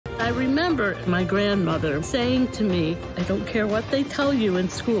I remember my grandmother saying to me, I don't care what they tell you in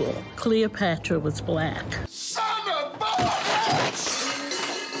school, Cleopatra was black. Son of a bitch!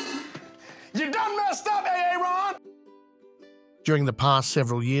 You done messed up, Aaron! During the past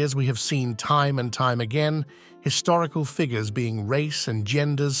several years, we have seen time and time again historical figures being race and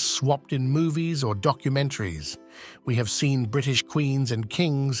genders swapped in movies or documentaries. We have seen British queens and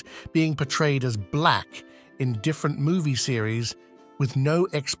kings being portrayed as black in different movie series with no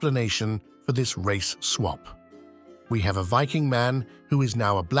explanation for this race swap. We have a Viking man who is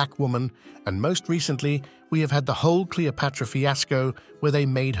now a black woman, and most recently, we have had the whole Cleopatra fiasco where they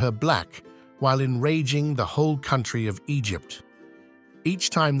made her black while enraging the whole country of Egypt.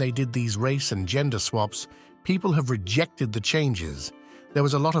 Each time they did these race and gender swaps, people have rejected the changes. There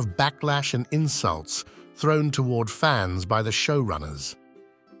was a lot of backlash and insults thrown toward fans by the showrunners.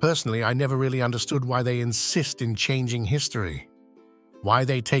 Personally, I never really understood why they insist in changing history. Why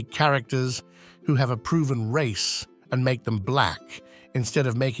they take characters who have a proven race and make them black instead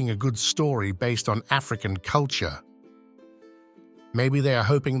of making a good story based on African culture. Maybe they are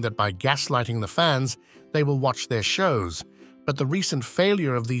hoping that by gaslighting the fans, they will watch their shows, but the recent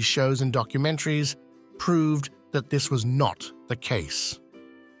failure of these shows and documentaries proved that this was not the case.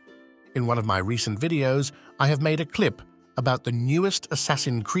 In one of my recent videos, I have made a clip about the newest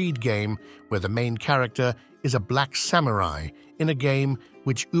Assassin's Creed game where the main character is a black samurai in a game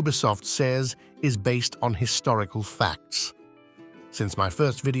which Ubisoft says is based on historical facts. Since my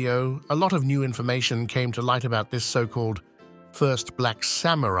first video, a lot of new information came to light about this so-called first black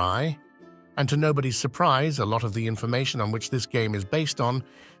samurai, and to nobody's surprise, a lot of the information on which this game is based on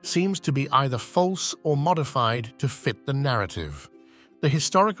seems to be either false or modified to fit the narrative. The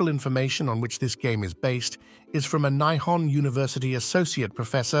historical information on which this game is based is from a Nihon University associate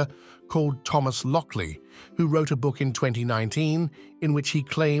professor called Thomas Lockley, who wrote a book in 2019 in which he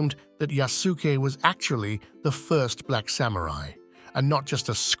claimed that Yasuke was actually the first black samurai, and not just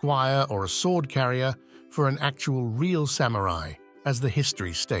a squire or a sword carrier for an actual real samurai, as the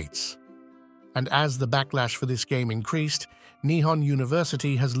history states. And as the backlash for this game increased, Nihon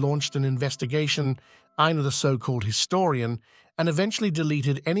University has launched an investigation into the so-called historian and eventually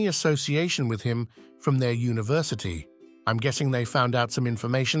deleted any association with him from their university. I'm guessing they found out some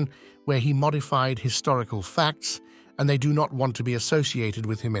information where he modified historical facts and they do not want to be associated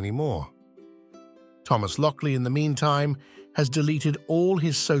with him anymore. Thomas Lockley, in the meantime, has deleted all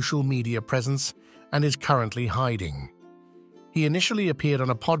his social media presence and is currently hiding. He initially appeared on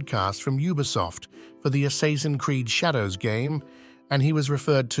a podcast from Ubisoft for the Assassin's Creed Shadows game, and he was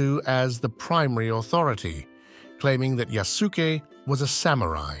referred to as the primary authority, claiming that Yasuke was a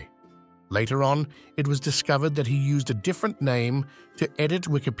samurai. Later on, it was discovered that he used a different name to edit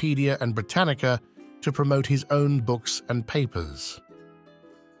Wikipedia and Britannica to promote his own books and papers.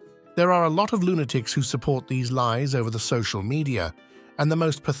 There are a lot of lunatics who support these lies over the social media, and the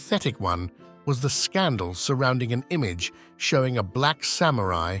most pathetic one was the scandal surrounding an image showing a black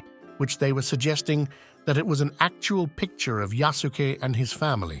samurai, which they were suggesting that it was an actual picture of Yasuke and his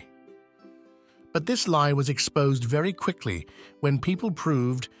family. But this lie was exposed very quickly when people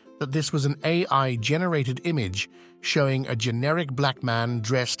proved that this was an AI-generated image showing a generic black man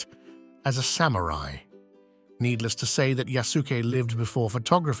dressed as a samurai. Needless to say that Yasuke lived before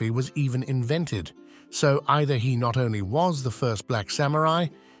photography was even invented, so either he not only was the first black samurai,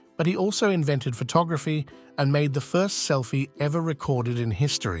 but he also invented photography and made the first selfie ever recorded in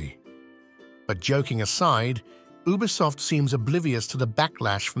history. But joking aside, Ubisoft seems oblivious to the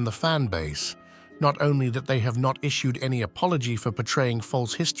backlash from the fan base. Not only that they have not issued any apology for portraying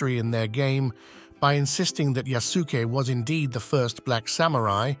false history in their game by insisting that Yasuke was indeed the first black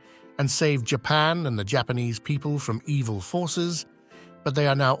samurai and saved Japan and the Japanese people from evil forces, but they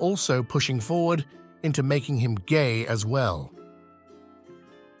are now also pushing forward into making him gay as well.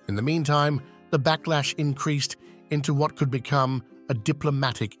 In the meantime, the backlash increased into what could become a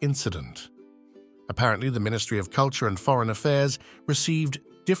diplomatic incident. Apparently, the Ministry of Culture and Foreign Affairs received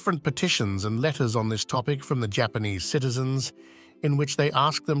different petitions and letters on this topic from the Japanese citizens, in which they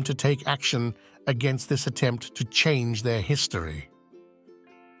asked them to take action against this attempt to change their history.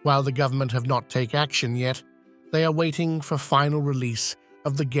 While the government have not taken action yet, they are waiting for final release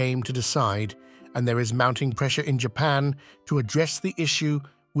of the game to decide, and there is mounting pressure in Japan to address the issue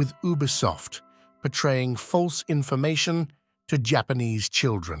with Ubisoft portraying false information to Japanese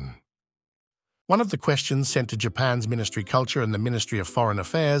children. One of the questions sent to Japan's Ministry of Culture and the Ministry of Foreign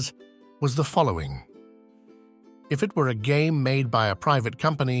Affairs was the following. If it were a game made by a private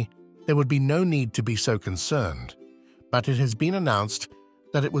company, there would be no need to be so concerned, but it has been announced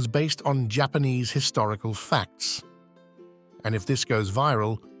that it was based on Japanese historical facts. And if this goes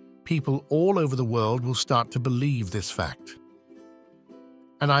viral, people all over the world will start to believe this fact.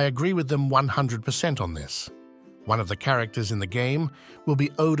 And I agree with them 100% on this. One of the characters in the game will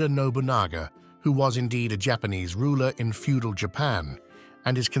be Oda Nobunaga, who was indeed a Japanese ruler in feudal Japan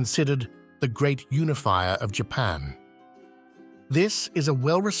and is considered the great unifier of Japan. This is a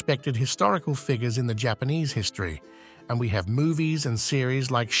well-respected historical figure in the Japanese history, and we have movies and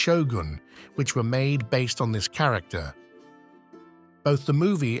series like Shogun, which were made based on this character. Both the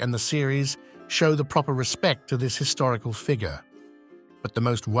movie and the series show the proper respect to this historical figure. But the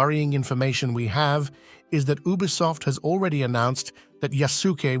most worrying information we have is that Ubisoft has already announced that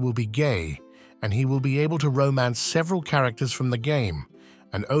Yasuke will be gay, and he will be able to romance several characters from the game,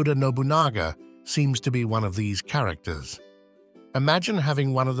 and Oda Nobunaga seems to be one of these characters. Imagine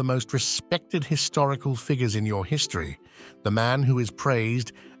having one of the most respected historical figures in your history, the man who is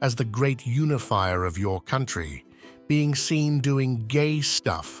praised as the great unifier of your country, being seen doing gay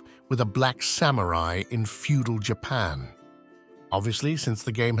stuff with a black samurai in feudal Japan. Obviously, since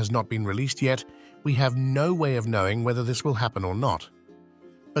the game has not been released yet, we have no way of knowing whether this will happen or not.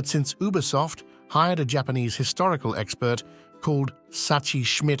 But since Ubisoft hired a Japanese historical expert called Sachi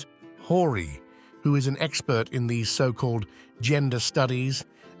Schmidt Hori, who is an expert in these so-called gender studies,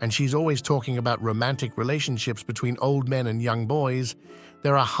 and she's always talking about romantic relationships between old men and young boys,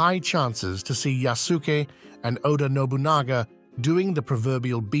 there are high chances to see Yasuke and Oda Nobunaga doing the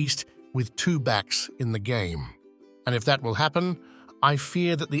proverbial beast with two backs in the game. And if that will happen, I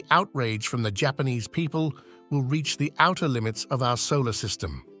fear that the outrage from the Japanese people will reach the outer limits of our solar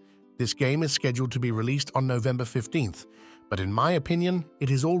system. This game is scheduled to be released on November 15th, but in my opinion,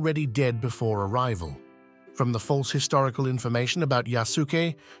 it is already dead before arrival. From the false historical information about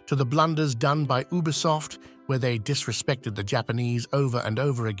Yasuke to the blunders done by Ubisoft, where they disrespected the Japanese over and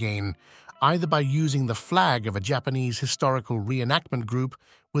over again, either by using the flag of a Japanese historical reenactment group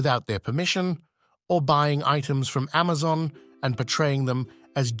without their permission, or buying items from Amazon and portraying them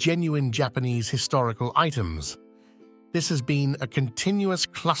as genuine Japanese historical items. This has been a continuous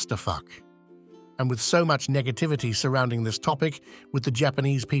clusterfuck. And with so much negativity surrounding this topic, with the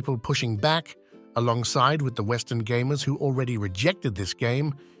Japanese people pushing back, alongside with the Western gamers who already rejected this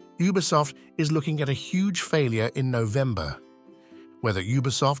game, Ubisoft is looking at a huge failure in November. Whether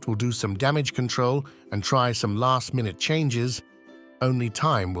Ubisoft will do some damage control and try some last-minute changes, only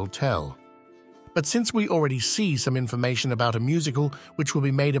time will tell. But since we already see some information about a musical which will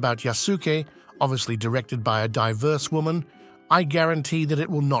be made about Yasuke, obviously directed by a diverse woman, I guarantee that it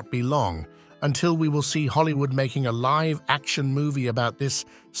will not be long until we will see Hollywood making a live-action movie about this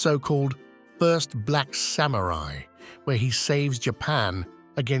so-called first black samurai, where he saves Japan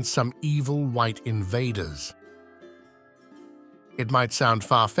against some evil white invaders. It might sound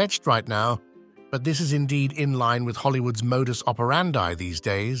far-fetched right now, but this is indeed in line with Hollywood's modus operandi these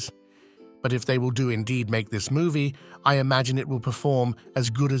days. But if they will do indeed make this movie, I imagine it will perform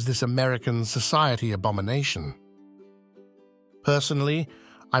as good as this American society abomination. Personally,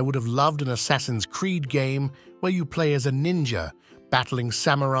 I would have loved an Assassin's Creed game where you play as a ninja, battling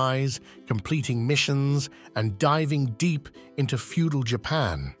samurais, completing missions, and diving deep into feudal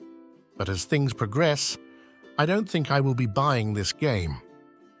Japan. But as things progress, I don't think I will be buying this game.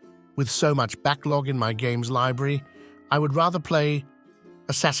 With so much backlog in my games library, I would rather play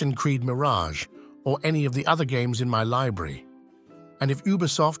Assassin's Creed Mirage, or any of the other games in my library. And if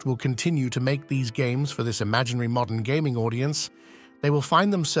Ubisoft will continue to make these games for this imaginary modern gaming audience, they will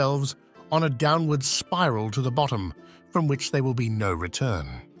find themselves on a downward spiral to the bottom, from which there will be no return.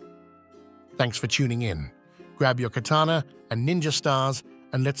 Thanks for tuning in. Grab your katana and ninja stars,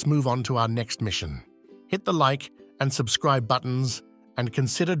 and let's move on to our next mission. Hit the like and subscribe buttons, and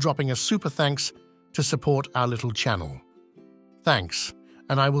consider dropping a super thanks to support our little channel. Thanks.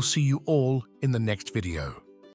 And I will see you all in the next video.